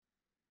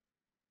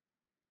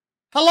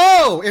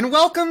Hello, and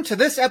welcome to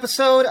this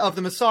episode of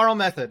the Massaro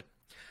Method.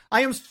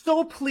 I am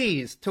so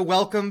pleased to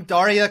welcome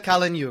Daria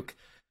Kaleniuk.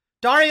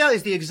 Daria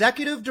is the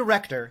executive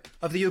director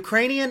of the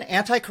Ukrainian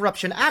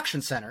Anti-Corruption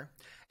Action Center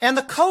and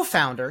the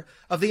co-founder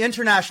of the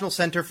International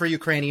Center for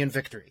Ukrainian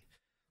Victory.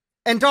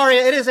 And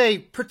Daria, it is a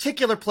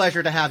particular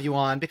pleasure to have you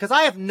on because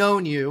I have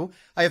known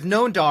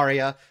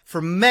Daria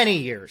for many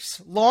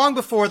years, long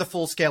before the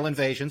full-scale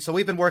invasion. So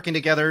we've been working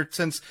together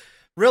since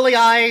really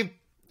I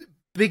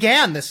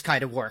began this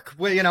kind of work.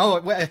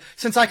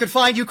 Since I could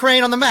find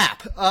Ukraine on the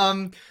map,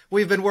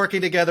 we've been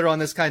working together on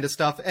this kind of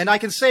stuff. And I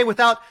can say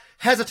without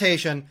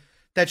hesitation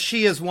that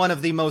she is one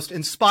of the most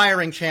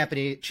inspiring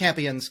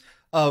champions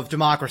of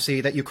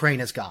democracy that Ukraine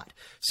has got.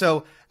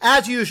 So,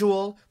 as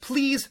usual,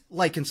 please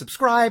like and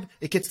subscribe.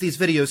 It gets these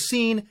videos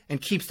seen and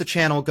keeps the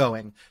channel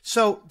going.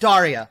 So,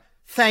 Daria,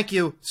 thank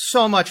you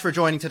so much for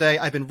joining today.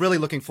 I've been really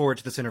looking forward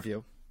to this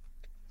interview.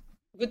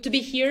 Good to be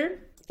here.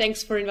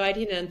 Thanks for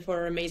inviting and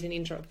for an amazing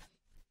intro.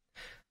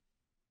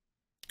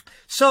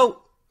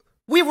 So,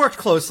 we worked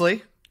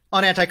closely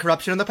on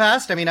anti-corruption in the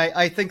past. I mean,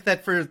 I think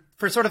that for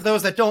sort of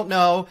those that don't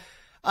know,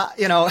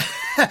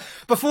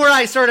 before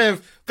I sort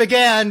of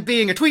began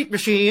being a tweet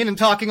machine and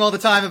talking all the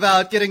time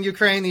about getting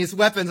Ukraine these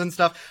weapons and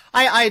stuff,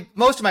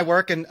 most of my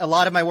work, and a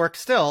lot of my work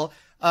still,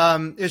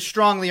 is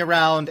strongly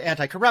around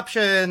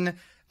anti-corruption,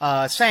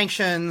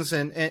 sanctions,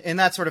 and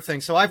that sort of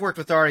thing. So I've worked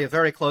with Daria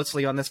very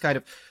closely on this kind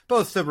of,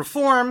 both the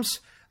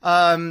reforms,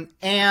 and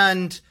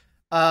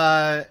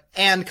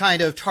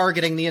kind of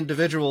targeting the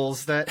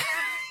individuals that,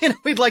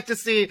 we'd like to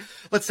see,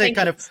 let's say,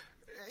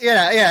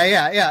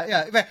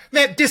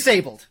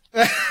 disabled.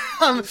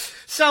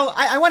 So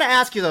I want to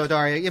ask you though,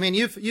 Daria, I mean,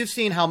 you've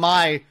seen how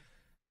my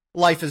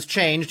life has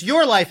changed.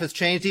 Your life has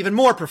changed even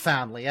more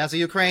profoundly as a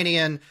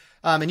Ukrainian.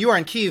 And you are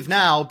in Kyiv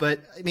now, but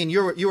I mean,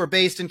 you were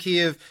based in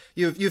Kyiv.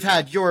 You've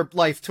had your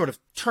life sort of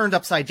turned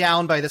upside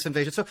down by this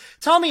invasion. So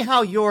tell me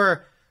how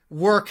your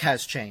work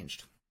has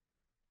changed.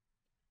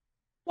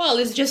 Well,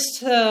 it's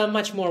just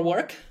much more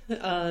work,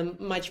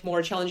 much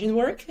more challenging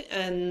work.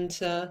 And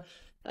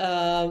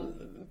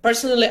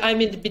personally, I'm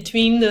in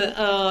between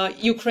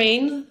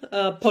Ukraine,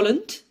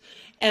 Poland,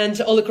 and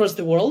all across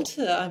the world.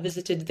 I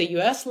visited the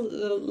US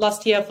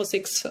last year for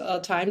 6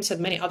 times and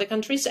many other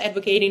countries,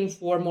 advocating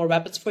for more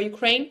weapons for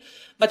Ukraine.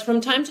 But from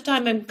time to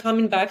time, I'm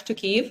coming back to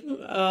Kyiv.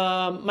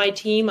 My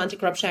team,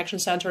 Anti-Corruption Action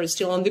Center, is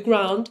still on the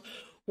ground,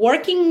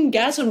 working,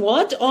 guess on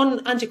what?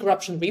 On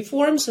anti-corruption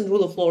reforms and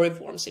rule of law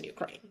reforms in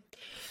Ukraine.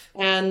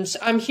 And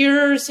I'm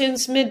here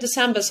since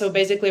mid-December, so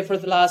basically for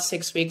the last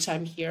 6 weeks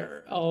I'm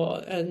here,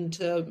 and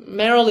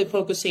merely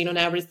focusing on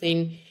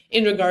everything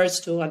in regards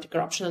to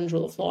anti-corruption and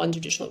rule of law and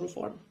judicial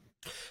reform.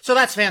 So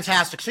that's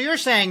fantastic. So you're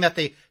saying that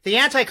the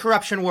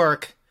anti-corruption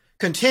work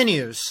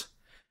continues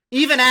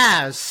even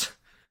as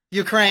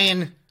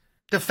Ukraine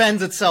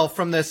defends itself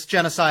from this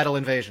genocidal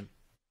invasion?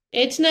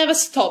 It never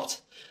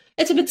stopped.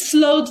 It's a bit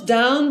slowed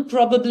down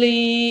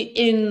probably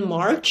in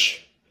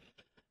March.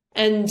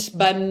 And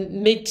by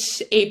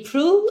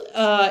mid-April,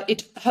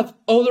 it have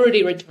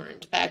already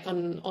returned back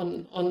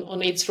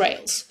on its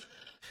rails.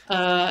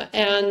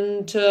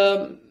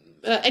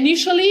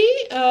 Initially,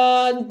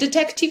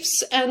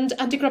 detectives and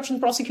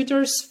anti-corruption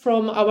prosecutors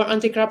from our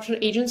anti-corruption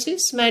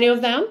agencies, many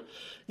of them,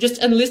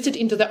 just enlisted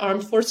into the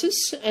armed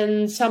forces,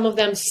 and some of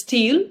them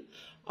still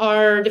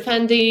are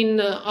defending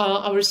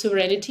our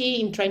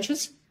sovereignty in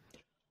trenches.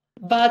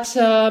 But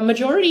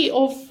majority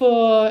of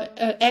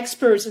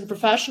experts and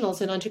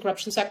professionals in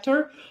anti-corruption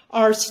sector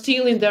are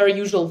still in their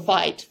usual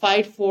fight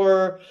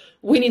for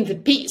winning the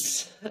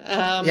peace.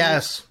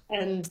 Yes,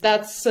 and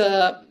that's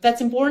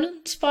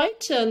important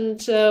fight,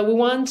 and we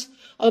want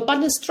our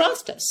partners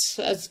trust us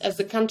as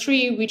the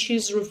country which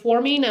is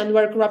reforming and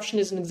where corruption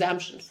is an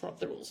exemption from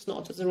the rules,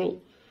 not as a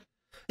rule.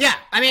 Yeah,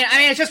 I mean,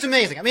 it's just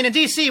amazing. I mean, in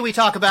DC we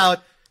talk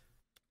about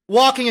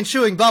walking and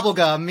chewing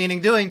bubblegum,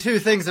 meaning doing two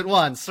things at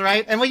once,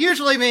 right? And we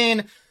usually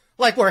mean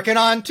like working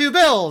on 2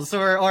 bills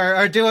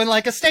or doing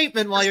like a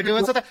statement while you're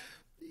doing something.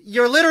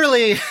 You're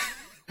literally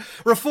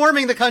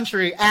reforming the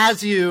country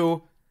as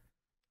you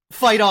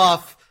fight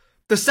off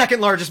the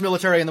second largest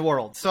military in the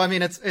world. So, I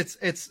mean,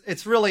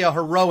 it's really a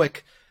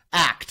heroic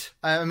act.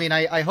 I mean,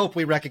 I hope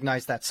we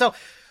recognize that. So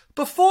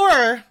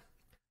before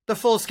the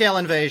full-scale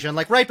invasion,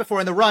 like right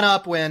before in the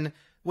run-up when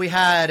we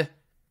had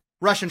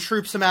Russian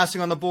troops amassing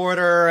on the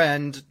border,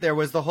 and there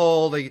was the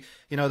whole, the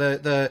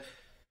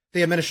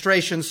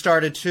administration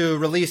started to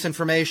release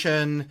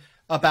information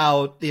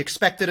about the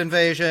expected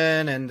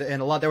invasion, and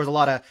there was a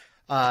lot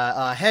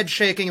of head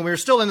shaking, and we were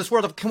still in this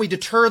world of, can we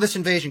deter this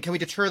invasion? Can we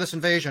deter this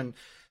invasion?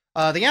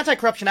 The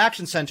Anti-Corruption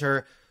Action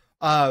Center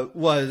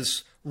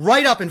was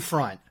right up in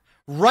front,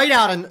 right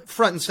out in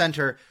front and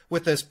center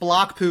with this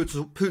Block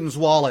Putin's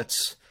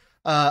Wallets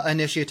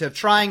initiative,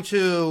 trying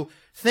to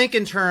think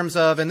in terms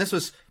of, and this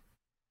was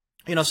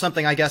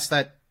something I guess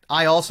that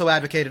I also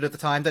advocated at the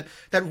time, that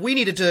we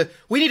needed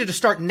to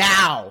start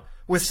now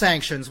with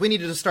sanctions. We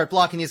needed to start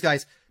blocking these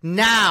guys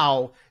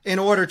now in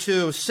order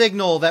to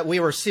signal that we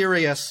were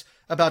serious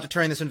about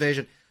deterring this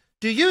invasion.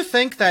 Do you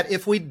think that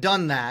if we'd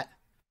done that,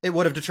 it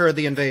would have deterred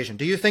the invasion?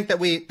 Do you think that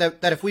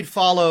that if we'd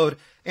followed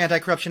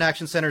Anti-Corruption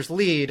Action Center's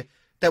lead,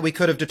 that we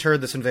could have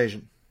deterred this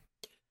invasion?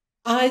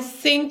 I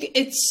think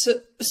it's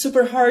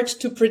super hard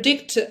to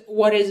predict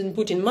what is in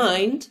Putin's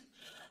mind,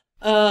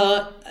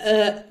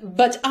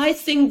 but I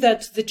think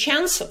that the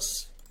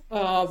chances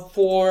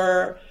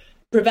for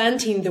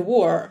preventing the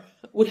war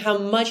would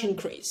have much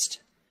increased.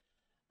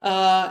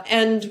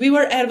 And we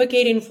were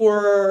advocating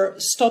for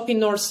stopping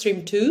Nord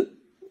Stream 2.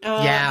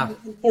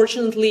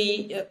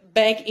 Unfortunately,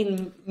 back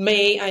in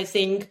May, I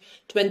think,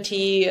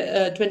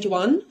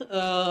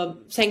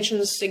 2021,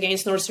 sanctions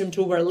against Nord Stream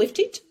 2 were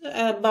lifted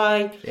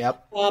by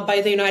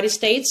the United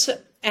States.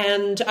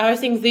 And I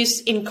think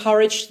this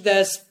encouraged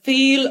this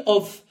feel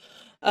of,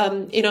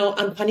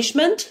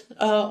 unpunishment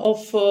of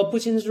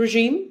Putin's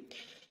regime.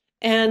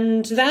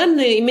 And then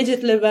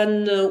immediately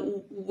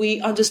when we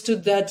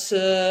understood that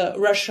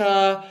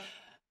Russia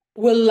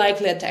will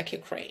likely attack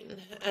Ukraine.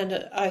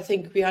 And I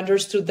think we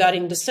understood that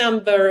in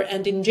December.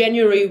 And in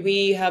January,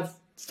 we have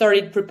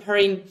started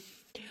preparing,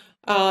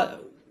 at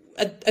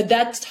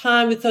that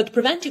time, we thought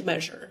preventive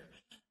measure.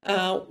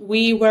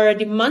 We were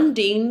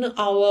demanding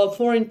our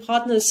foreign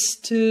partners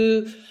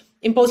to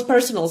impose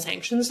personal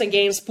sanctions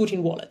against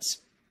Putin wallets.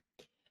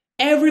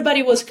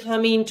 Everybody was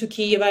coming to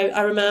Kiev.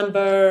 I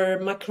remember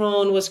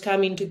Macron was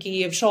coming to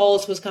Kiev,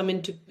 Scholz was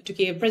coming to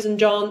Kiev,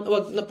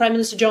 Prime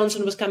Minister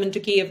Johnson was coming to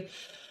Kiev.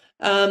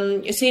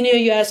 Senior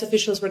US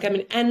officials were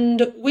coming,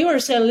 and we were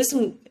saying,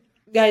 listen,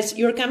 guys,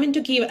 you're coming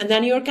to Kiev, and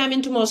then you're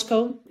coming to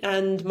Moscow,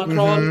 and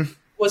Macron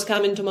was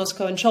coming to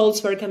Moscow, and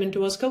Scholz were coming to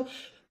Moscow.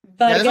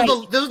 But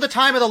this was the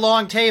time of the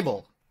long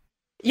table.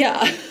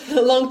 Yeah,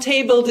 long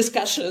table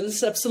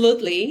discussions,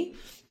 absolutely.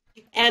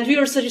 And we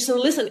were suggesting,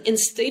 listen,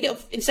 instead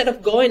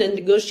of going and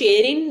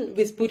negotiating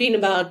with Putin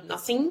about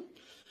nothing,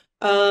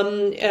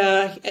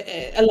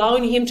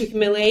 allowing him to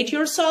humiliate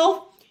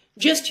yourself,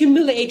 just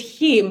humiliate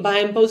him by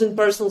imposing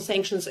personal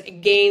sanctions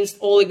against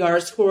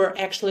oligarchs who are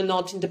actually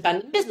not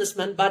independent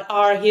businessmen, but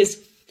are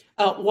his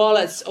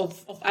wallets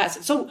of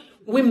assets. So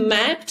we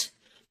mapped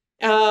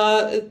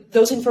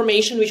those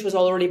information, which was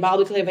already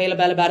publicly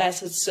available about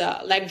assets,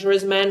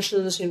 luxurious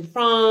mansions in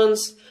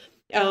France,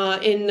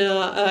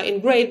 in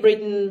Great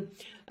Britain,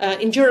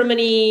 in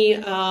Germany.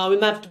 We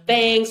mapped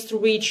banks through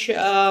which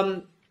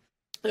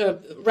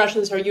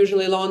Russians are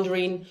usually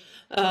laundering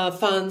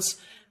funds.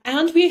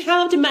 And we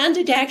have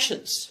demanded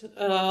actions,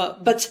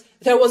 but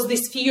there was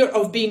this fear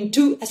of being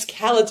too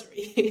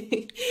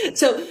escalatory.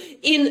 So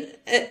in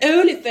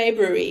early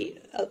February,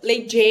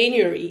 late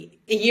January,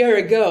 a year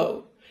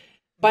ago,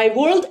 by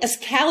word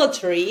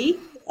escalatory,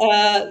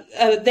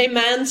 they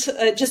meant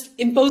just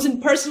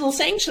imposing personal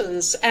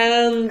sanctions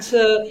and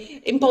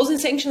imposing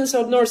sanctions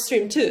on Nord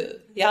Stream 2.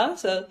 Yeah.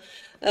 So.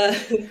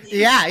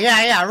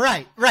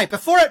 Right.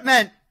 Before it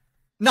meant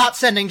not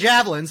sending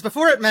javelins.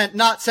 Before it meant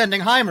not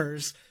sending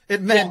HIMARS.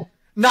 It meant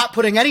not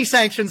putting any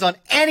sanctions on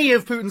any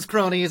of Putin's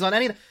cronies, on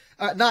any,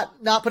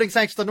 not putting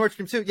sanctions on Nord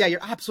Stream 2. Yeah, you're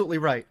absolutely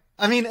right.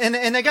 I mean,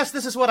 and I guess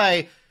this is what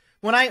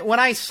when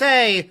I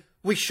say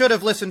we should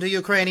have listened to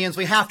Ukrainians,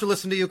 we have to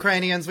listen to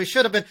Ukrainians, we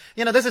should have been,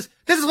 this is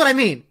what I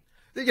mean.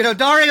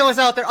 Daria is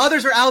out there,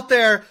 others are out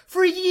there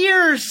for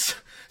years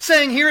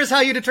saying, here's how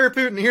you deter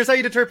Putin, here's how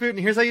you deter Putin,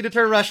 here's how you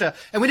deter Russia.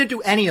 And we didn't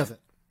do any of it.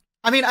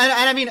 I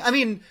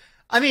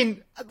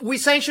mean, we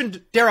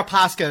sanctioned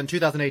Deripaska in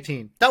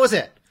 2018. That was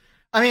it.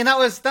 I mean, that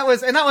was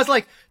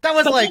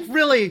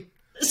really,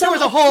 there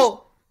was a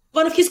whole...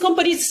 One of his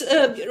companies,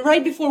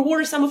 right before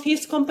war, some of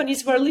his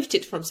companies were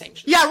lifted from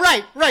sanctions. Yeah,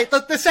 right.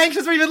 The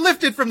sanctions were even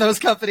lifted from those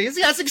companies.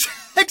 Yes,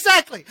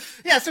 exactly.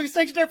 Yeah, so he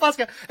sanctioned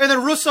Deripaska, and then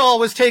Rusal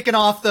was taken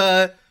off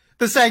the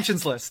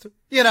sanctions list.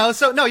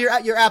 So no,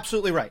 you're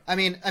absolutely right. I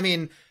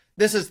mean,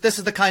 this is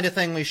the kind of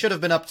thing we should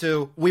have been up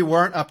to. We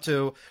weren't up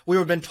to. We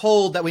were been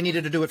told that we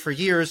needed to do it for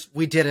years.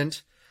 We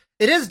didn't.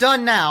 It is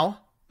done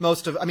now.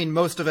 Most of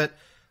it.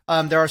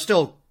 There are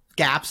still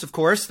gaps, of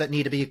course, that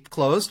need to be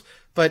closed,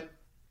 but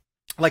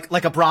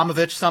like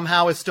Abramovich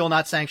somehow is still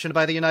not sanctioned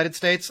by the United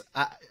States.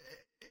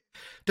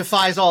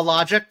 Defies all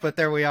logic, but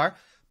there we are.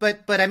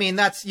 But I mean,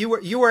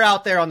 you were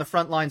out there on the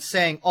front line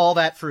saying all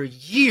that for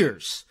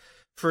years,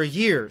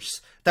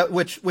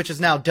 which is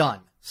now done.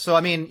 So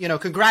I mean,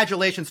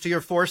 congratulations to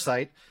your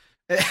foresight.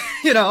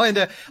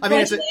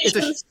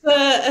 Congratulations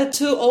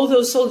to all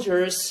those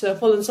soldiers,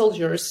 fallen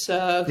soldiers,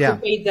 who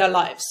paid their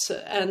lives.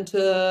 And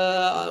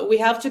we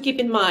have to keep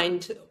in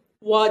mind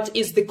what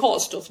is the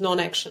cost of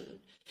non-action.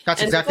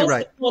 That's exactly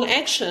right.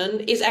 Non-action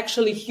is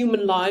actually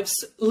human lives,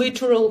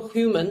 literal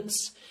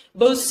humans,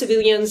 both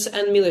civilians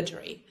and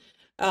military.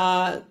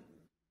 That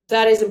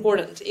is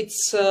important.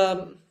 It's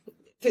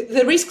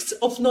the risks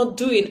of not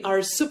doing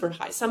are super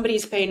high. Somebody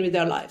is paying with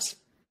their lives.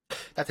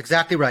 That's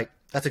exactly right.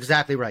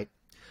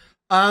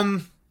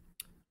 I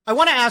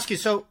want to ask you,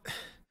 so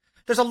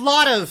there's a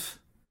lot of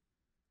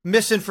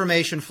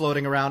misinformation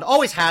floating around,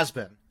 always has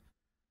been,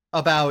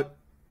 about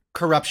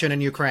corruption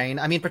in Ukraine.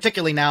 I mean,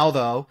 particularly now,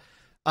 though.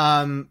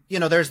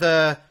 There's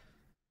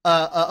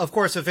of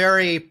course, a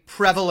very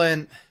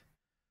prevalent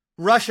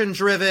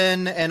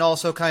Russian-driven and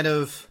also kind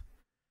of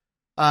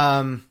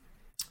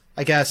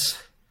I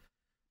guess,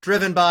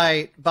 driven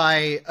by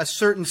a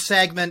certain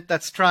segment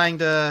that's trying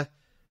to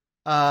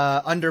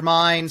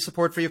undermine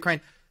support for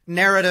Ukraine,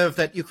 narrative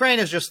that Ukraine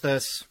is just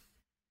this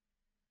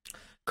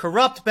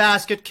corrupt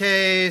basket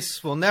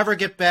case, will never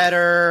get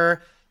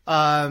better.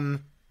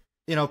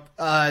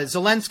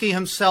 Zelensky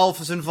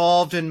himself is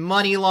involved in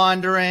money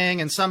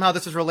laundering, and somehow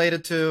this is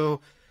related to,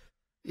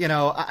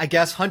 I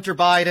guess Hunter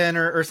Biden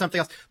or something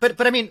else.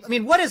 But I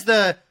mean, what is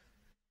the,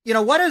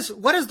 what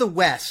does the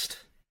West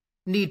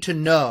need to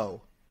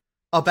know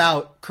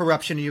about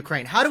corruption in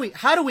Ukraine? How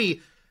do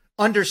we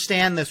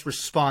understand this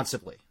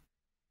responsibly?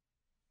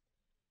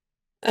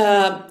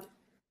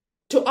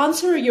 To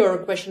answer your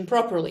question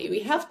properly,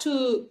 we have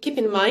to keep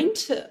in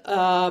mind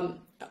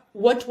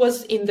what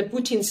was in the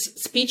Putin's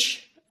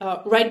speech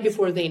right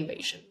before the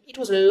invasion. It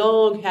was a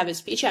long, heavy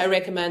speech. I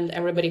recommend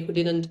everybody who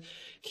didn't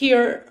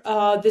hear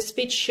the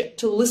speech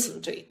to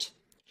listen to it,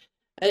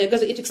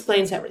 because it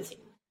explains everything.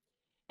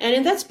 And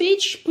in that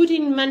speech,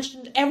 Putin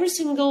mentioned every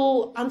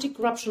single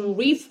anti-corruption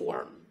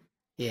reform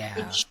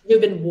which we've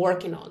been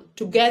working on,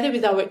 together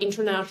with our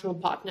international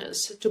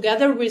partners,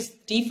 together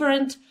with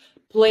different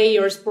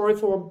players,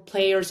 pro-reform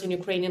players in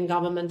Ukrainian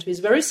government,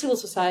 with very civil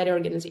society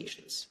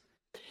organizations.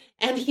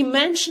 And he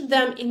mentioned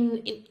them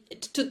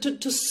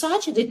to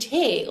such a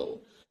detail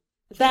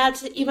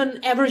that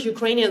even average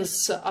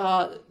Ukrainians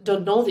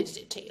don't know these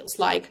details,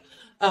 like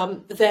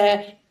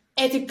the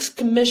Ethics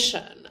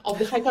Commission of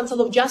the High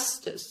Council of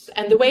Justice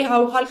and the way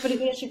how High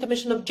Qualification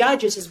Commission of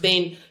Judges is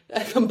being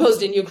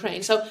composed in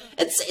Ukraine. So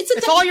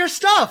it's all your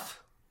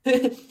stuff.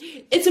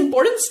 It's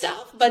important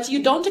stuff, but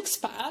you don't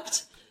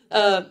expect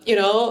Putin,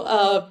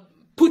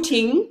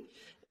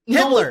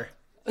 Hitler.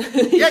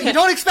 Yeah, you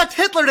don't expect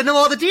Hitler to know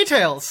all the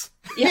details.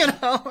 Yeah.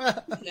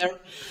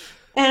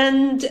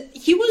 And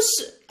he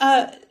was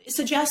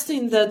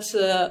suggesting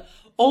that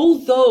all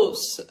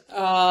those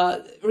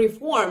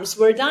reforms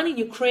were done in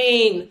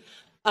Ukraine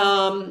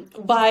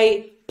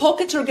by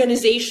pocket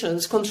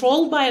organizations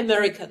controlled by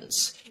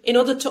Americans in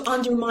order to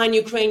undermine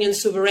Ukrainian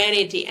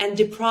sovereignty and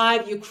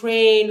deprive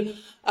Ukraine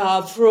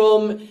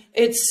from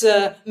its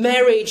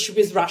marriage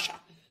with Russia.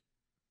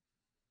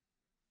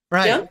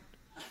 Right. Yeah?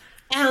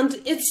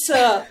 And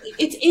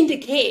it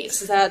indicates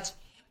that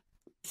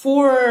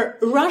for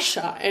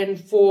Russia and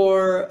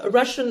for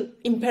Russian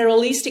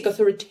imperialistic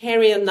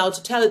authoritarian, now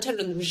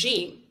totalitarian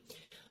regime,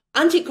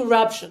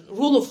 anti-corruption,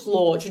 rule of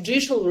law,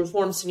 judicial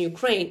reforms in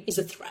Ukraine is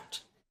a threat.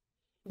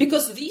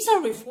 Because these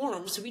are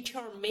reforms which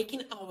are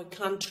making our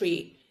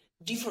country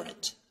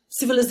different,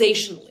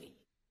 civilizationally.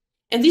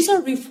 And these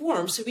are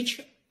reforms which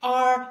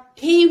are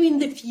paving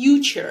the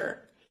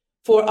future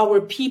for our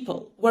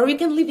people, where we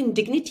can live in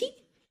dignity,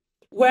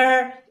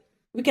 where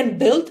we can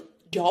build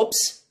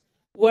jobs,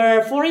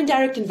 where foreign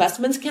direct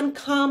investments can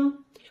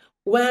come,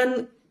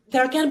 when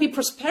there can be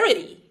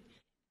prosperity,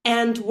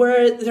 and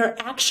where there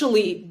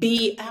actually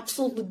be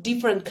absolutely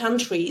different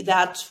country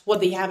than what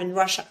they have in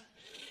Russia.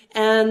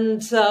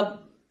 And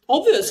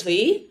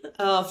obviously,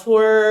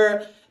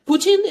 for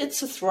Putin,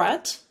 it's a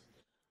threat,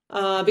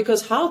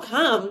 because how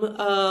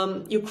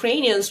come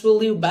Ukrainians will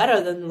live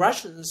better than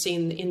Russians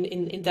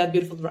in that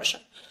beautiful Russia?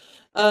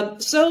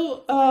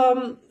 So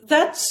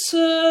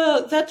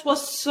that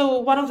was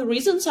one of the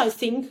reasons I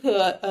think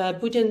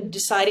Putin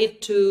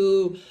decided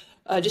to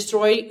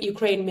destroy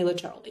Ukraine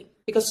militarily,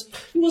 because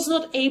he was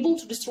not able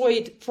to destroy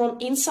it from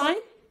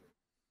inside.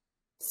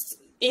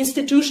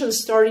 Institutions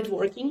started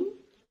working,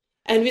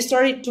 and we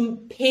started to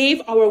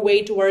pave our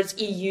way towards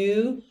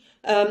EU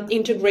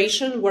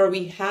integration, where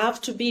we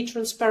have to be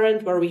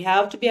transparent, where we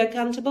have to be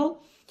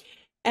accountable.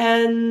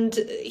 And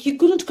he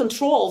couldn't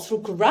control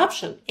through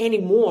corruption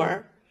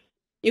anymore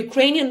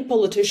Ukrainian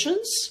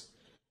politicians,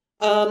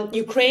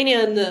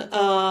 Ukrainian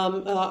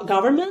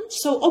government.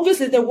 So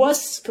obviously there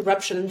was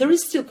corruption, and there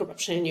is still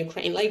corruption in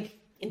Ukraine, like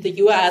in the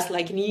US,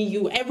 like in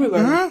EU,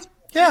 everywhere. Mm-hmm.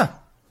 Yeah.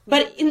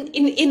 But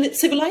in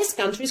civilized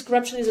countries,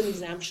 corruption is an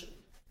exemption.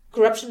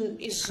 Corruption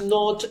is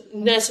not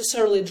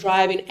necessarily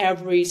driving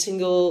every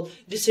single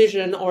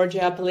decision or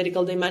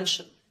geopolitical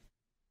dimension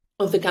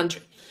of the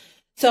country.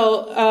 So,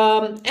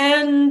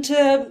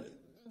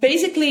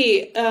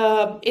 basically,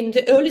 in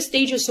the early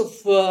stages of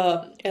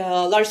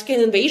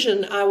large-scale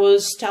invasion, I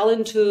was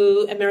telling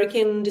to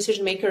American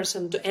decision makers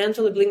and to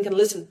Anthony Blinken,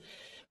 listen,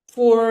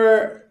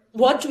 for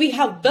what we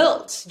have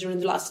built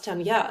during the last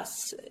 10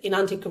 years in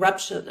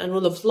anti-corruption and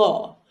rule of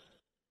law,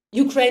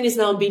 Ukraine is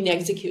now being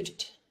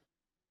executed.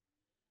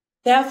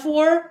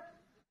 Therefore,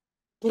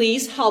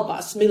 please help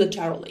us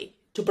militarily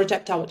to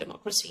protect our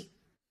democracy,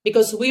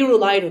 because we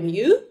relied on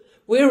you.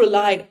 We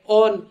relied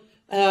on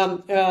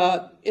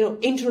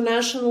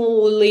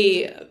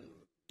internationally,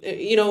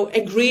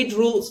 agreed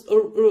rules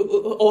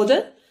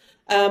order,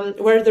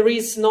 where there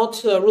is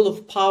not a rule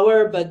of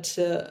power, but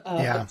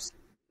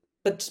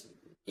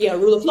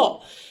rule of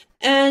law.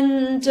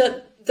 And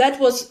that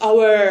was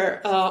our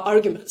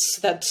arguments,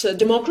 that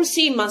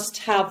democracy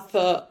must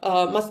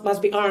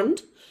be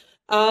armed.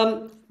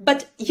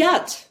 But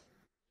yet,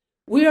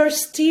 we are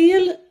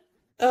still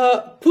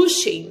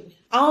pushing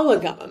our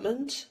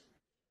government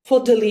for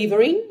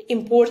delivering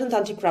important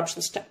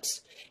anti-corruption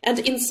steps. And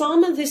in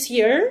summer this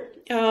year,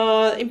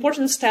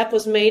 important step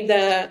was made.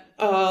 The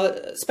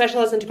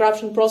specialized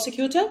anti-corruption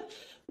prosecutor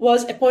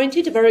was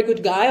appointed, a very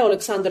good guy,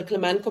 Alexander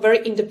Klemenko,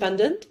 very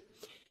independent.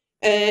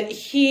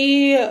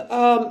 He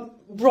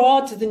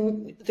brought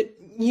the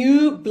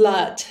new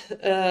blood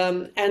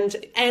and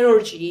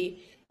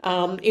energy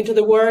into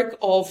the work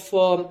of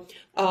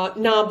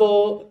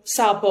NABO,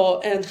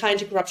 SAPO, and High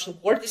Anti-Corruption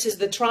Court. This is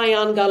the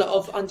triangle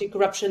of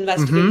anti-corruption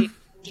investigating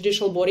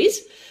judicial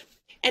bodies.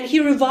 And he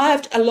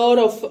revived a lot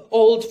of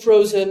old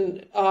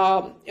frozen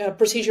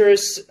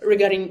procedures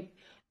regarding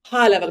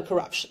high-level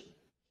corruption.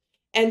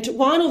 And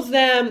one of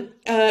the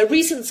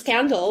recent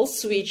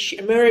scandals which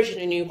emerged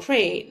in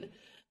Ukraine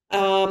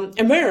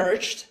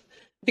emerged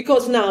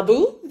because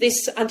NABU,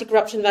 this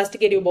anti-corruption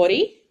investigative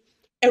body,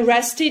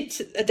 arrested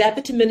a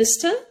deputy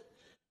minister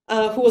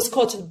who was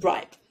caught in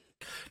bribe.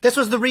 This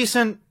was the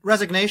recent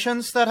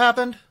resignations that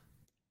happened?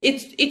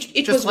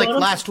 It was like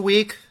last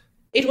week?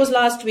 It was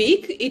last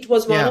week. It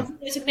was one of the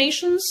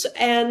resignations.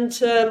 And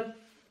the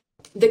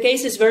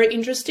case is very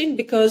interesting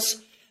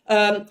because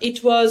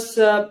it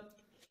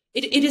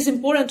is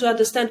important to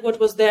understand what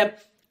was the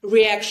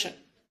reaction,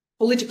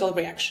 political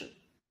reaction.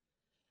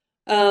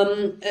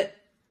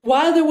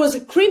 While there was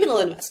a criminal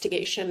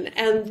investigation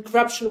and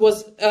corruption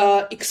was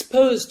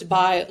exposed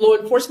by law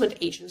enforcement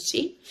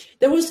agency,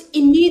 there was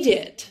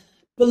immediate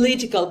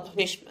political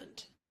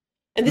punishment.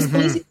 And this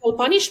political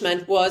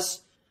punishment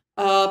was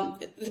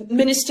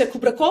Minister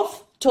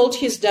Kubrakov told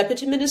his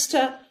deputy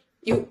minister,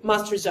 you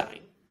must resign.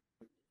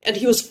 And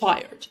he was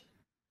fired.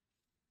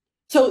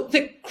 So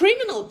the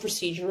criminal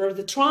procedure or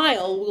the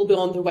trial will be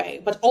on the way,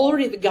 but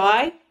already the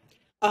guy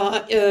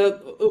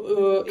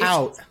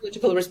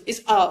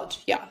is out.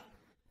 Yeah.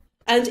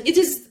 And it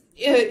is,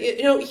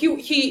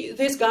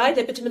 this guy,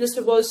 deputy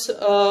minister, was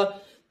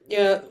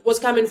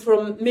coming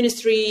from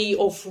Ministry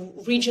of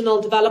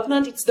Regional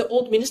Development. It's the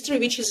old ministry,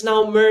 which is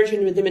now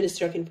merging with the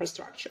Ministry of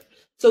Infrastructure.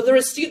 So there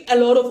is still a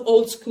lot of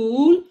old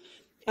school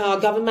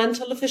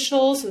governmental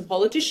officials and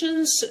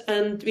politicians,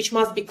 and which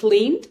must be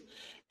cleaned.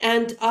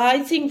 And I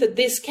think that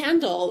this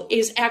scandal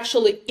is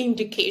actually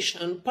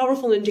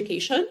powerful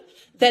indication,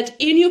 that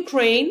in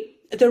Ukraine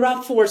there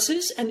are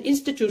forces and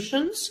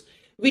institutions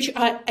which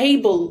are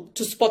able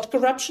to spot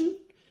corruption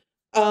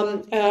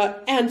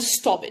and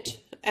stop it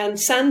and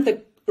send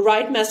the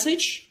right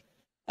message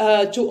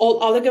to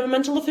all other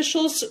governmental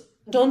officials.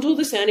 Don't do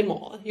this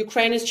anymore.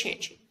 Ukraine is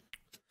changing.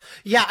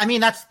 Yeah, I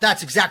mean,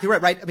 that's exactly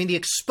right? I mean, the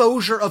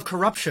exposure of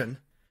corruption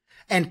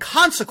and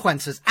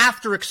consequences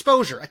after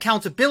exposure,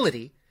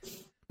 accountability,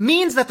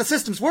 means that the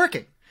system's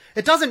working.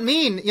 It doesn't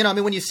mean,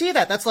 when you see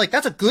that, that's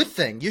a good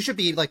thing. You should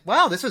be like,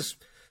 wow, this is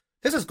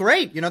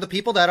great. The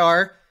people that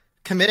are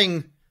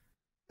committing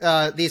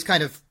these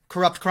kind of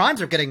corrupt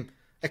crimes are getting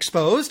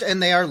exposed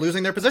and they are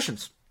losing their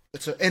positions.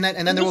 And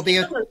then there will be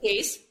another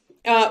case,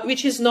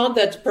 which is not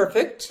that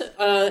perfect,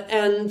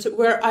 and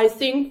where I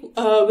think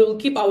we will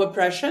keep our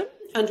pressure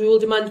and we will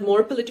demand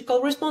more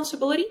political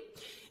responsibility.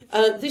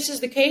 This is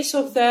the case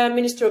of the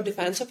Minister of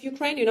Defense of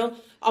Ukraine.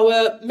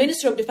 Our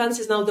Minister of Defense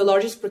is now the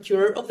largest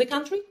procurer of the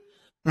country.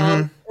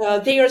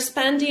 They are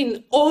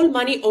spending all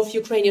money of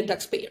Ukrainian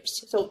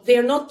taxpayers. So they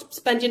are not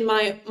spending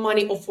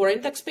money of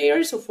foreign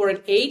taxpayers or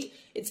foreign aid.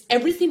 It's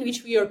everything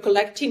which we are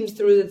collecting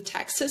through the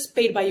taxes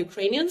paid by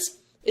Ukrainians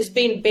is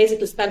being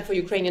basically spent for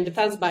Ukrainian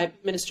defense by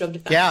Minister of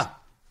Defense. Yeah.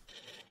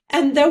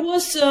 And there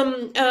was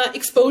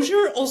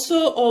exposure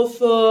also of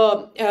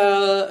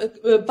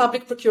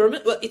public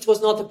procurement. Well, it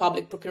was not a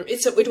public procurement.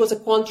 It was a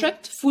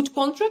food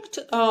contract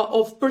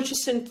of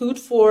purchasing food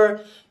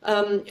for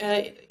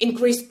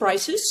increased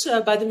prices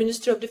by the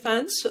Ministry of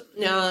Defense.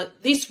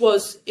 This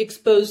was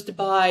exposed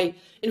by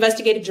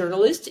investigative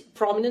journalists,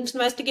 prominent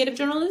investigative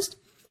journalists.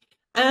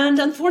 And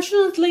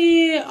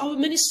unfortunately, our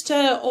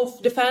Minister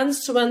of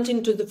Defense went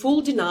into the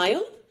full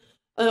denial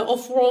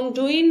of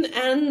wrongdoing,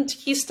 and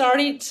he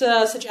started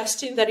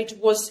suggesting that it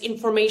was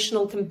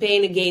informational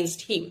campaign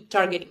against him,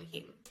 targeting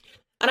him.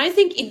 And I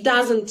think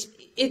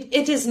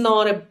it is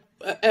not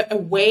a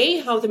way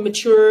how the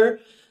mature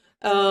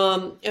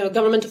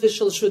government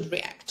officials should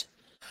react.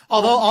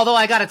 Although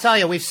I got to tell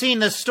you, we've seen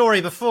this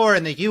story before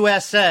in the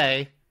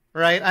USA,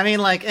 right? I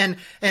mean, like in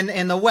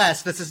the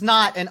West, this is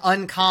not an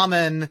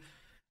uncommon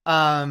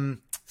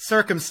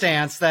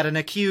circumstance that an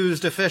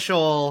accused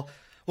official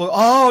will,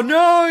 oh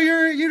no,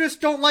 you just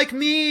don't like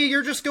me,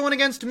 you're just going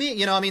against me,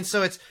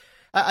 so it's,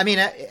 that's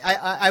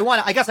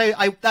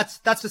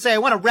to say, I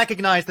want to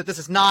recognize that this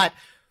is not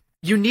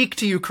unique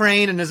to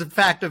Ukraine and is in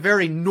fact a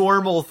very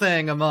normal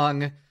thing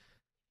among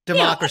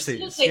democracies.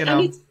 Yeah, absolutely.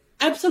 And it's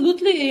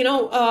absolutely,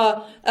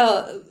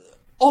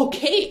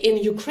 okay in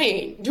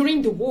Ukraine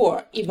during the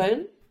war,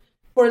 even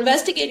for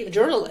investigative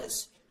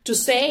journalists to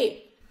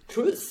say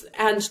truth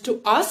and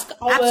to ask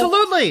our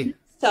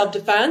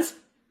self-defense,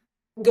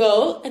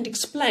 go and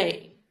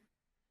explain.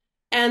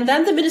 And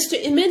then the minister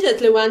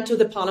immediately went to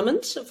the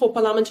parliament for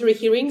parliamentary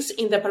hearings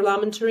in the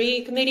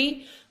Parliamentary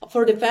Committee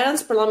for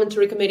Defense,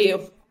 Parliamentary Committee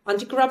of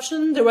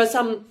anti-corruption. There were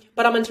some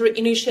parliamentary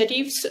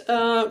initiatives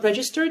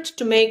registered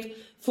to make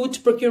food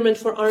procurement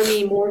for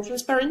army more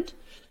transparent.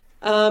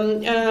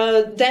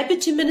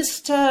 Deputy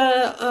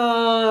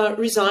minister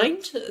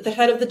resigned. The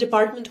head of the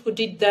department who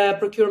did the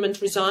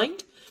procurement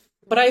resigned.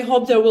 But I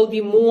hope there will be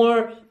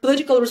more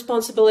political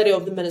responsibility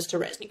of the Minister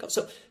Reznikov.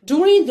 So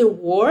during the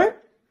war,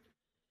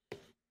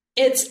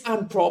 it's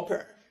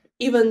improper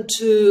even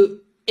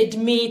to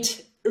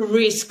admit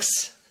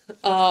risks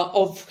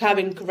of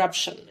having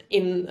corruption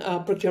in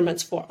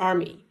procurements for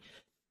army.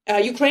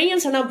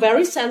 Ukrainians are now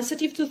very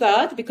sensitive to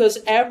that because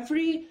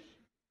every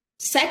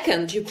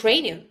second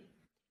Ukrainian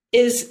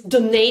is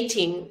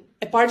donating,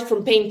 apart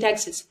from paying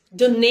taxes,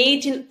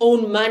 donating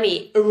own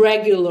money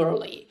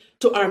regularly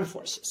to armed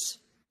forces.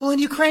 Well,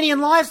 and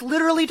Ukrainian lives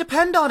literally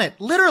depend on it.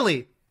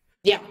 Literally.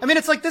 Yeah. I mean,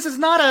 it's like, this is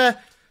not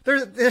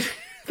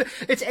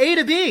it's A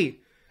to B.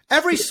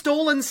 Every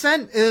stolen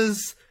cent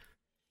is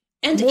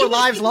more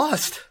lives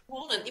lost.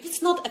 If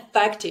it's not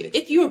effective,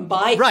 if you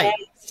buy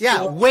eggs...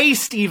 Yeah,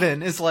 waste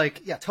even is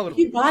like, yeah,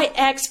 totally. If you buy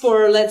eggs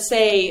for, let's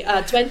say,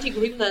 20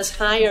 hryvnias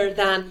higher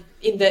than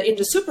in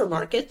the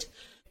supermarket,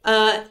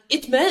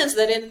 it means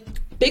that in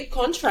big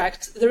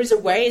contracts, there is a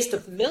waste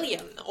of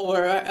million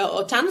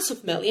or tens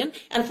of million.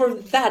 And for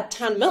that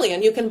 10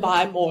 million, you can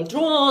buy more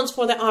drones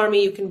for the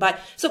army. You can buy.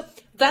 So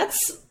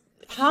that's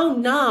how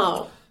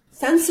now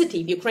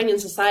sensitive Ukrainian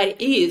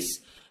society is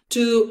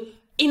to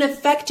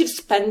ineffective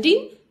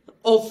spending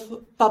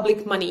of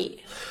public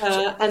money.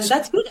 And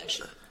that's good,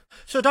 actually.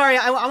 So, Daria,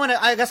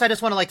 I guess I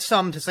just want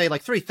to say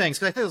three things,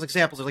 because I think those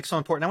examples are so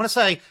important. I want to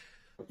say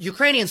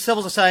Ukrainian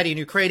civil society and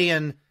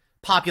Ukrainian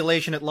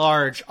population at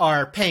large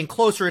are paying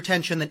closer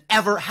attention than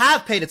ever,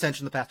 have paid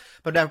attention in the past,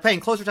 but are paying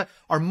closer attention,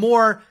 are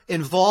more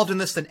involved in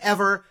this than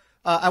ever.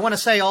 I want to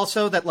say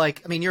also that,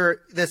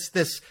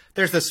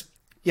 there's this,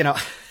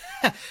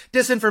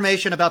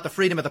 disinformation about the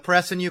freedom of the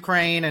press in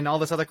Ukraine and all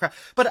this other crap.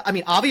 But, I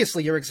mean,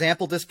 obviously your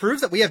example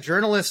disproves that we have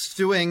journalists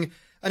doing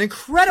an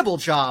incredible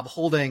job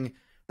holding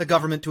the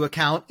government to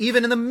account,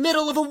 even in the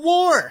middle of a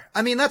war.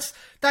 I mean, that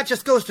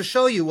just goes to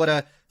show you what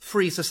a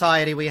free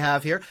society we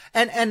have here.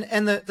 And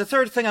the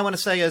third thing I want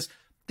to say is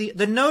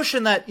the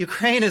notion that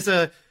Ukraine is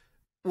a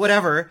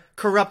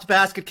corrupt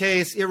basket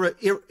case,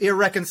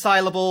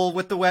 irreconcilable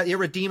with the West,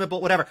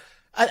 irredeemable, whatever.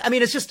 I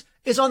mean,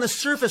 is on the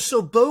surface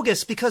so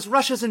bogus because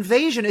Russia's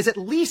invasion is at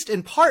least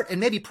in part and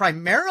maybe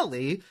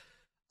primarily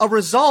a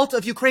result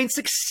of Ukraine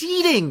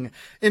succeeding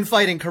in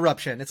fighting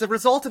corruption. It's a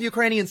result of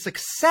Ukrainian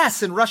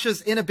success and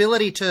Russia's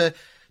inability to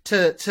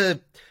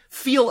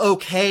feel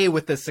okay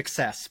with this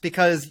success,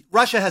 because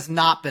Russia has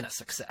not been a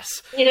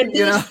success. In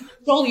ability to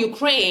control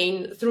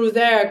Ukraine through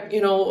their,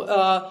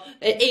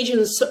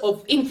 agents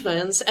of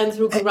influence and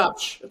through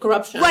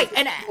corruption. Right,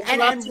 and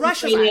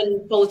Russia's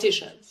Ukrainian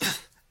politicians.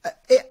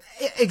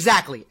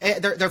 Exactly.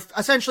 They're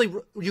essentially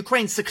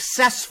Ukraine's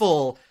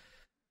successful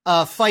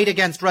fight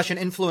against Russian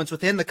influence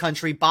within the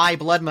country by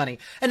blood money.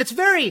 And it's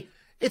very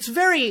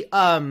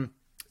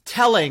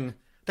telling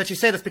that you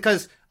say this,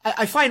 because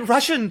I find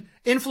Russian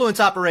influence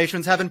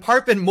operations have in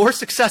part been more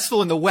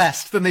successful in the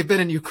West than they've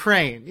been in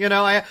Ukraine.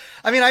 I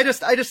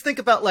just think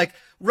about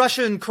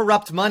Russian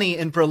corrupt money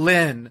in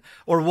Berlin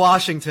or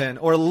Washington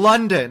or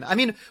London. I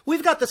mean,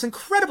 we've got this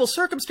incredible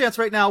circumstance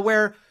right now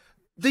where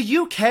the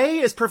UK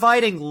is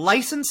providing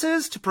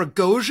licenses to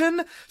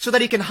Prigozhin so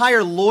that he can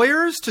hire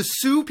lawyers to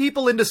sue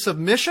people into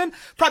submission.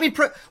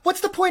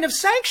 What's the point of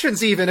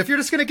sanctions even if you're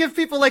just going to give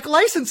people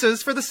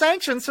licenses for the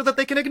sanctions so that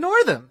they can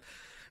ignore them?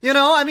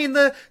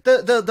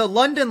 The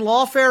London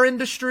lawfare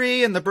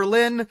industry and the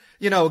Berlin,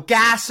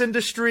 gas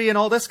industry and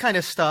all this kind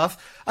of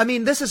stuff. I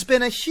mean, this has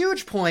been a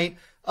huge point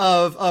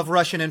of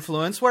Russian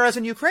influence, whereas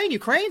in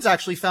Ukraine's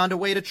actually found a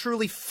way to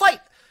truly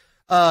fight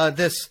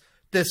this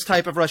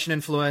type of Russian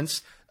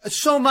influence.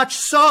 So much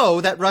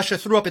so that Russia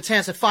threw up its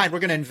hands and said, fine,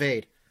 we're going to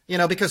invade,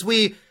 because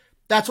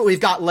that's what we've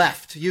got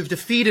left. You've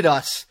defeated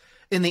us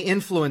in the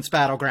influence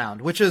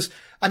battleground, which is,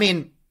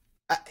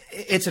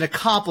 it's an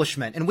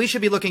accomplishment. And we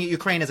should be looking at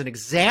Ukraine as an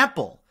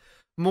example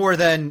more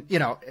than,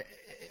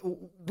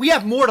 we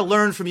have more to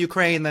learn from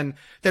Ukraine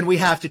than we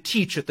have to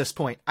teach at this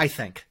point, I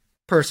think,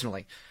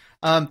 personally.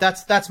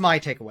 That's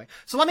my takeaway.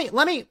 So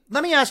let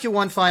me ask you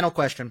one final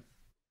question.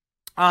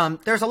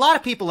 There's a lot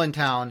of people in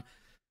town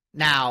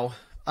now,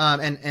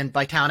 and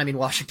by town I mean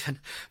Washington,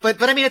 but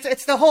I mean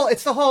it's the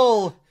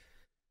whole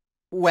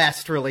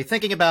West really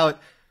thinking about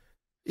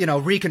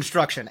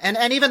reconstruction,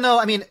 and even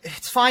though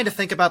it's fine to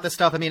think about this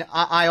stuff,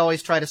 I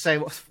always try to say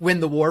win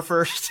the war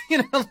first,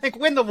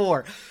 win the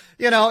war,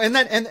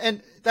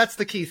 and that's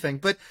the key thing.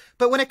 But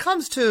when it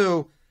comes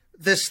to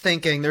this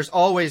thinking, there's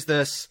always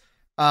this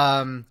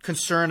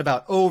concern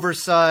about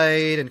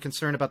oversight and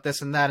concern about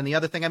this and that and the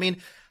other thing.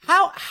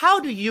 How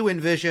do you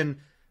envision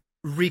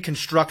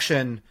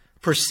reconstruction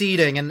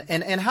proceeding,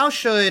 and how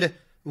should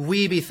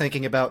we be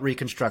thinking about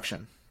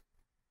reconstruction?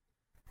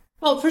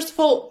 Well, first of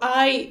all,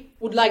 I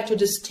would like to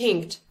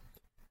distinct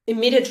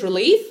immediate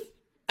relief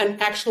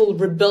and actual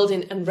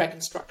rebuilding and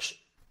reconstruction.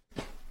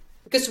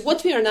 Because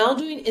what we are now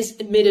doing is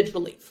immediate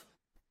relief.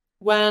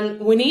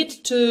 When we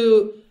need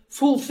to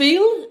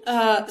fulfill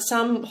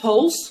some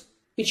holes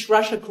which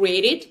Russia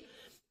created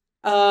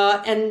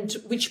and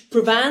which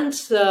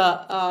prevent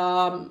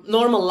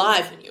normal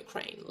life in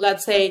Ukraine.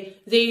 Let's say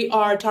they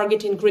are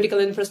targeting critical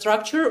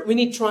infrastructure. We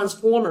need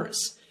transformers.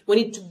 We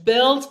need to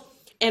build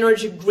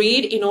energy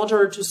grid in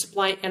order to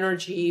supply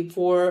energy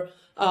for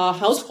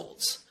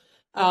households.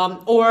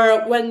 Or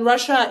when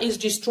Russia is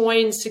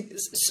destroying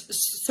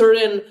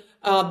certain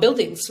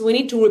buildings, we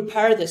need to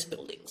repair these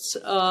buildings.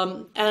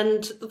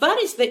 And that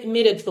is the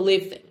immediate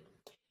relief thing.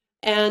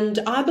 And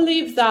I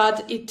believe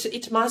that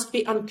it must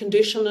be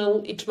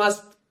unconditional. It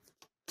must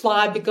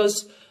fly because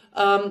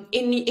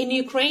in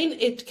Ukraine,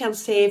 it can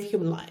save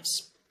human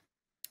lives.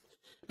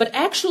 But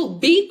actual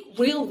big,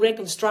 real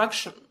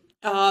reconstruction,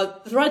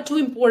 there are two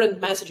important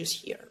messages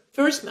here.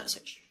 First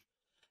message.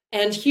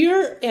 And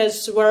here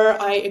is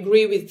where I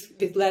agree with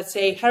let's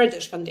say,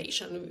 Heritage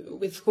Foundation,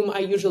 with whom I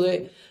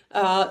usually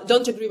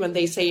don't agree when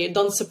they say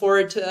don't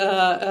support,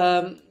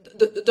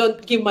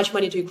 don't give much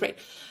money to Ukraine.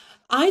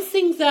 I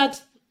think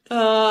that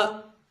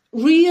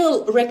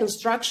real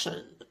reconstruction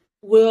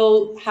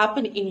will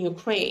happen in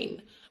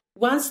Ukraine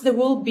once we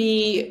will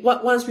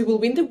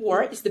win the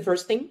war is the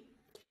first thing.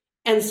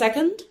 And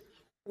second,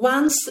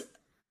 once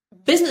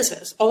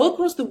businesses all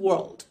across the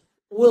world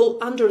will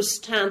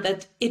understand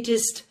that it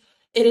is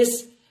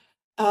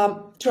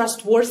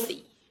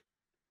trustworthy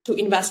to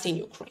invest in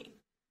Ukraine.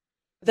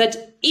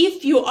 That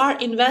if you are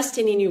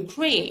investing in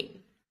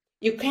Ukraine,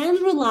 you can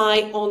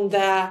rely on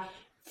the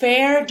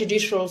fair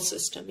judicial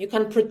system. You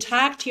can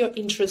protect your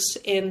interests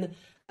in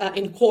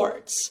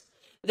courts.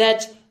 That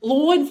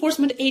law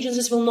enforcement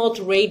agencies will not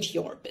raid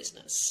your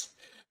business.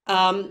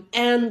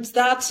 And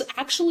that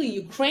actually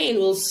Ukraine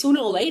will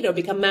sooner or later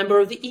become a member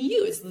of the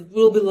EU. It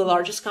will be the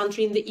largest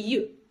country in the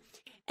EU.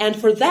 And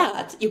for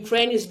that,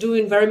 Ukraine is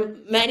doing very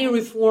many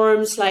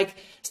reforms like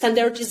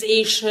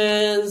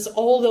standardizations,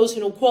 all those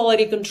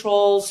quality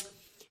controls.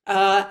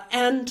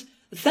 And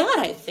that,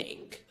 I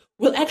think,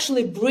 will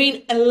actually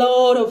bring a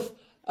lot of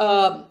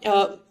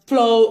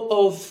flow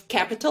of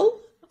capital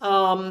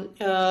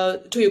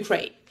to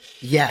Ukraine.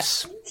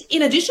 Yes.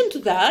 In addition to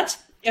that,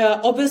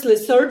 obviously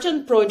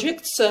certain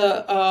projects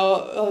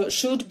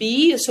should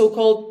be a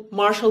so-called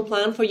Marshall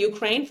Plan for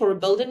Ukraine, for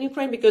rebuilding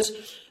Ukraine, because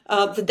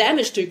the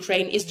damage to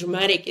Ukraine is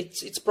dramatic.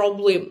 It's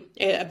probably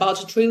about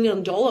 $1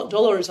 trillion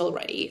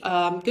already,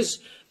 because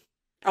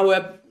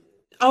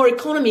our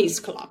economy is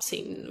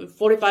collapsing.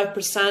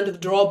 45% of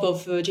drop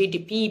of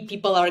GDP.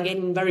 People are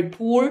getting very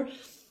poor.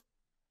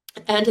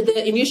 And at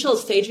the initial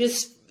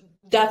stages,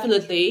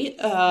 definitely,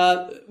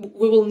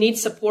 we will need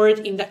support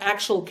in the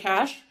actual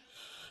cash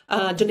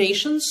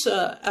donations.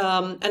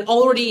 And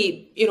already,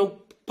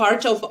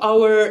 part of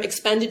our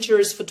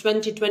expenditures for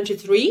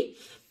 2023,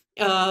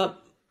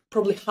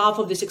 probably half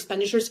of these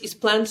expenditures is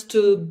planned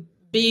to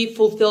be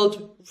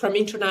fulfilled from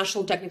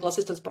international technical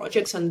assistance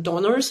projects and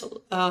donors.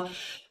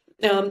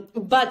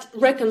 But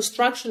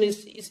reconstruction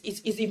is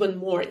even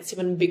more, it's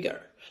even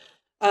bigger.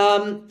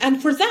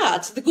 And for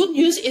that, the good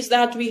news is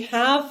that we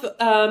have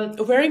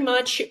a very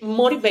much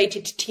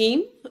motivated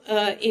team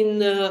in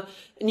the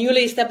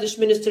newly established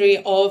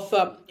Ministry of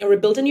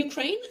Rebuilding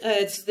Ukraine.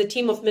 It's the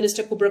team of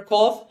Minister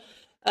Kubrakov,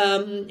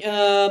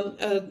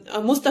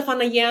 Mustafa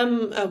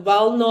Nayem, a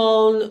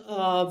well-known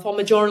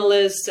former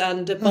journalist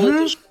and a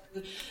politician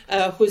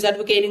who is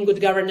advocating good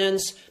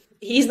governance.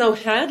 He is now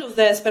head of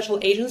the Special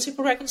Agency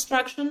for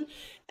Reconstruction,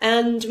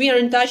 and we are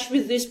in touch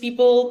with these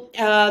people.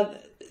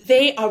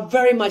 They are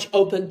very much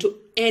open to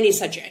any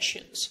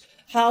suggestions,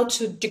 how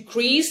to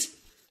decrease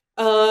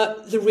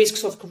the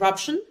risks of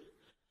corruption.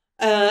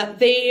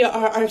 They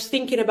are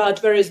thinking about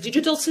various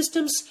digital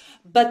systems,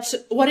 but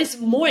what is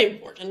more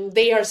important,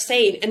 they are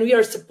saying, and we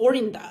are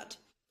supporting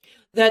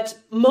that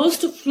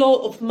most of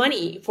flow of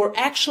money for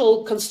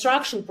actual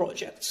construction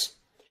projects,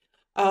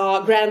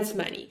 grants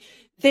money,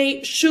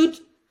 they should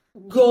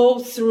go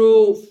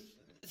through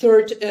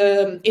third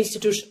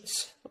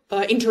institutions,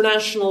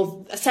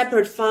 international, a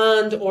separate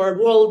fund or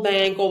World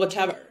Bank or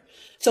whatever,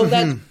 so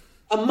that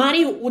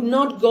money would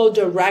not go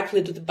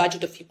directly to the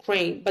budget of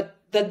Ukraine, but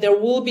that there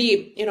will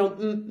be,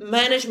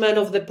 management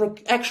of the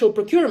actual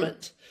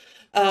procurement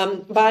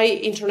by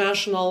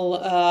international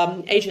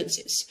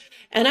agencies.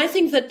 And I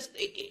think that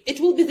it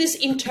will be this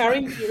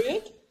interim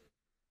period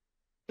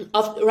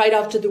right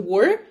after the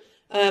war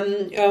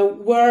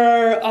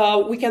where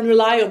we can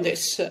rely on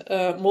this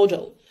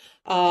model.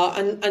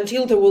 And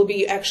until there will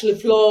be actually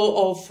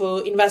flow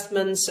of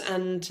investments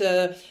and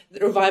the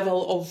revival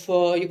of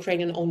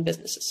Ukrainian-owned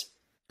businesses.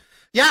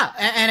 Yeah,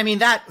 and I mean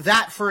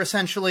that for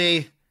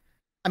essentially,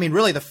 I mean,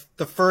 really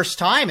the first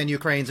time in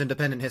Ukraine's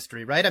independent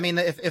history, right? I mean,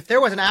 if there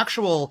was an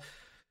actual,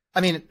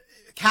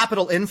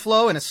 capital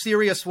inflow in a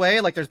serious way,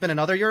 like there's been in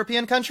other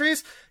European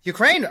countries,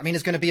 Ukraine,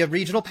 is going to be a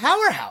regional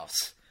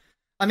powerhouse.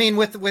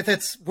 With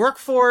its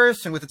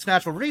workforce and with its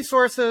natural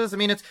resources.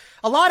 It's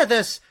a lot of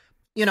this.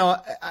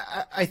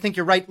 I think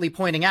you're rightly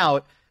pointing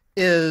out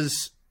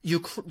is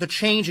the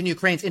change in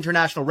Ukraine's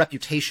international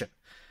reputation,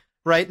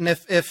 right? And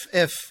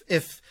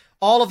if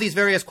all of these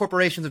various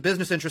corporations and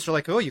business interests are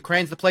like, oh,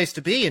 Ukraine's the place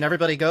to be, and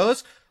everybody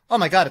goes, oh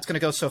my God, it's going to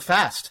go so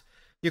fast.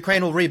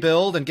 Ukraine will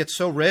rebuild and get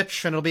so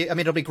rich, and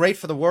it'll be great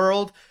for the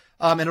world.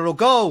 And it'll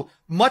go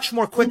much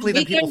more quickly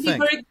than people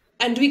think.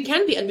 And we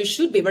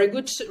should be a very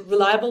good,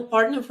 reliable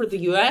partner for the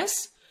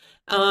U.S.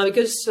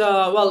 Because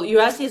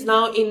U.S. is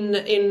now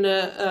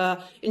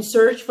in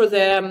search for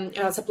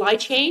the supply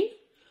chain.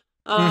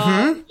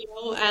 And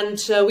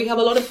we have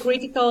a lot of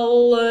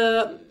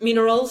critical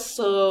minerals.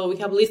 So we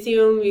have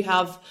lithium, we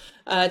have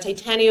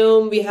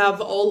titanium, we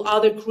have all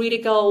other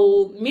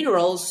critical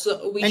minerals,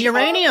 and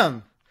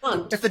uranium.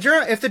 If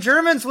the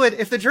Germans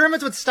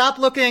would stop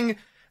looking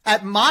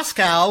at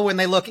Moscow when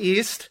they look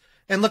east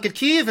and look at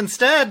Kyiv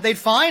instead, they'd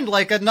find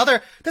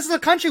this is a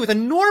country with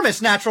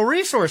enormous natural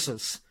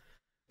resources,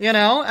 and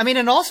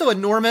also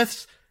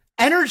enormous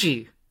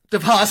energy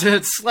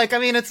deposits.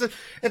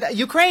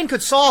 Ukraine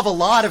could solve a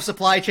lot of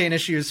supply chain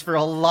issues for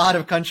a lot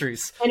of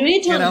countries. And we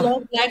need to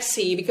unlock Black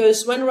Sea,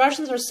 because when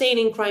Russians are staying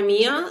in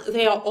Crimea,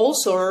 they are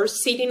also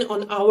sitting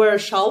on our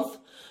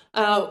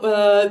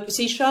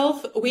sea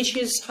shelf, which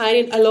is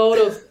hiding a lot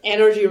of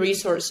energy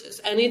resources.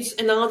 And it's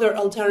another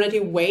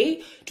alternative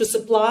way to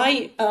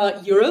supply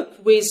Europe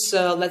with,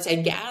 let's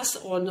say, gas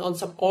on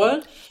some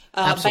oil,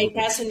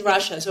 bypassing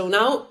Russia. So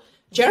now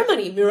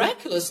Germany,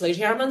 miraculously,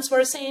 Germans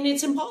were saying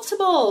it's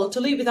impossible to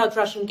live without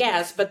Russian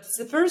gas, but it's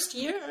the first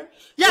year.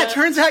 Yeah, it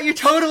turns out you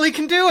totally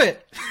can do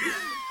it.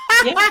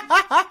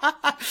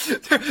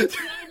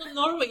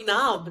 Norway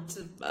now, but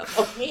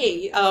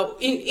okay.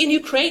 In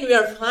Ukraine, we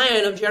are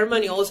fine of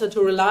Germany also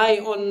to rely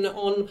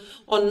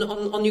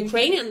on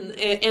Ukrainian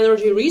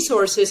energy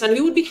resources, and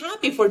we would be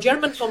happy for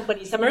German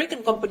companies,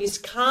 American companies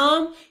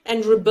come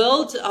and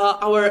rebuild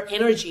our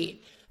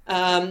energy,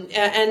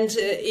 and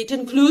it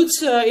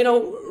includes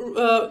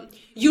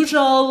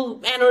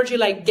usual energy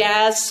like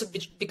gas,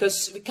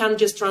 because we can't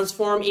just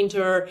transform into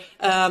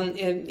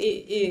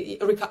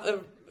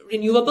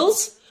renewables.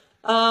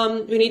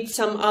 We need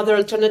some other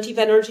alternative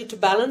energy to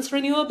balance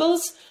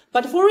renewables.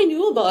 But for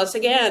renewables,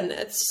 again,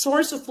 it's a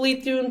source of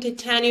lithium,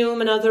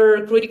 titanium, and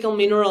other critical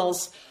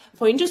minerals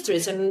for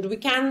industries. And we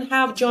can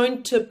have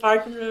joint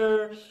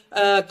partner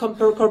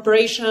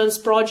corporations,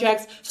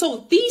 projects.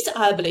 So these,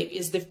 I believe,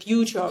 is the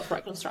future for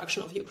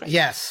reconstruction of Ukraine.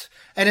 Yes.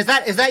 And is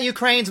that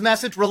Ukraine's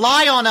message?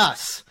 Rely on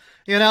us.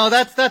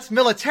 That's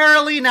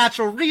militarily,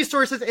 natural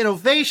resources,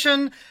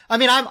 innovation. I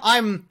mean,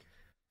 I'm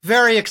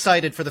very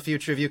excited for the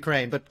future of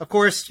Ukraine. But of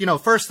course,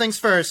 first things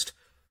first,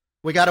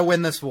 we got to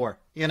win this war.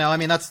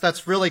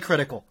 That's really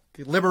critical.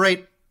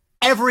 Liberate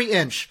every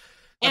inch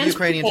of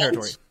Ukrainian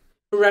territory.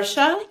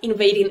 Russia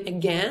invading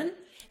again.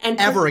 And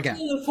ever again.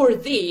 For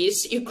this,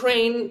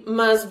 Ukraine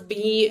must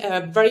be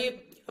a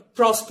very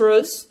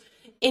prosperous,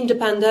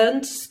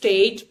 independent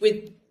state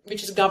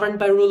which is governed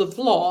by rule of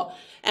law,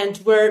 and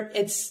where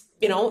it's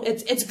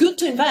good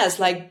to invest.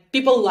 Like,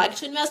 people like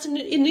to invest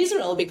in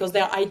Israel because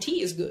their IT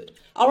is good.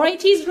 Our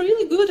IT is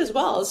really good as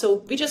well.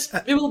 So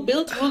we will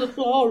build rule of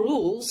law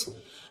rules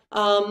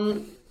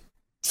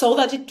so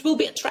that it will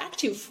be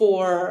attractive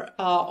for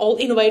all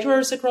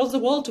innovators across the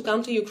world to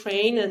come to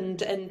Ukraine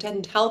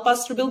and help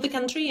us rebuild the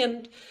country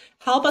and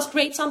help us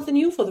create something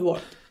new for the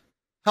world.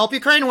 Help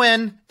Ukraine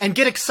win and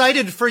get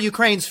excited for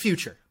Ukraine's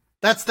future.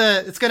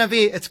 It's going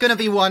to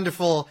be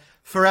wonderful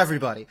for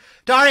everybody.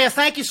 Daria,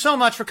 thank you so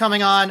much for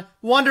coming on.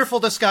 Wonderful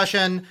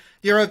discussion.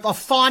 You're a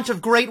font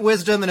of great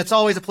wisdom, and it's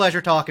always a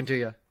pleasure talking to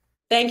you.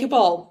 Thank you,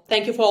 Paul.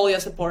 Thank you for all your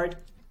support.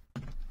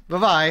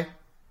 Bye-bye.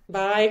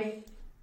 Bye.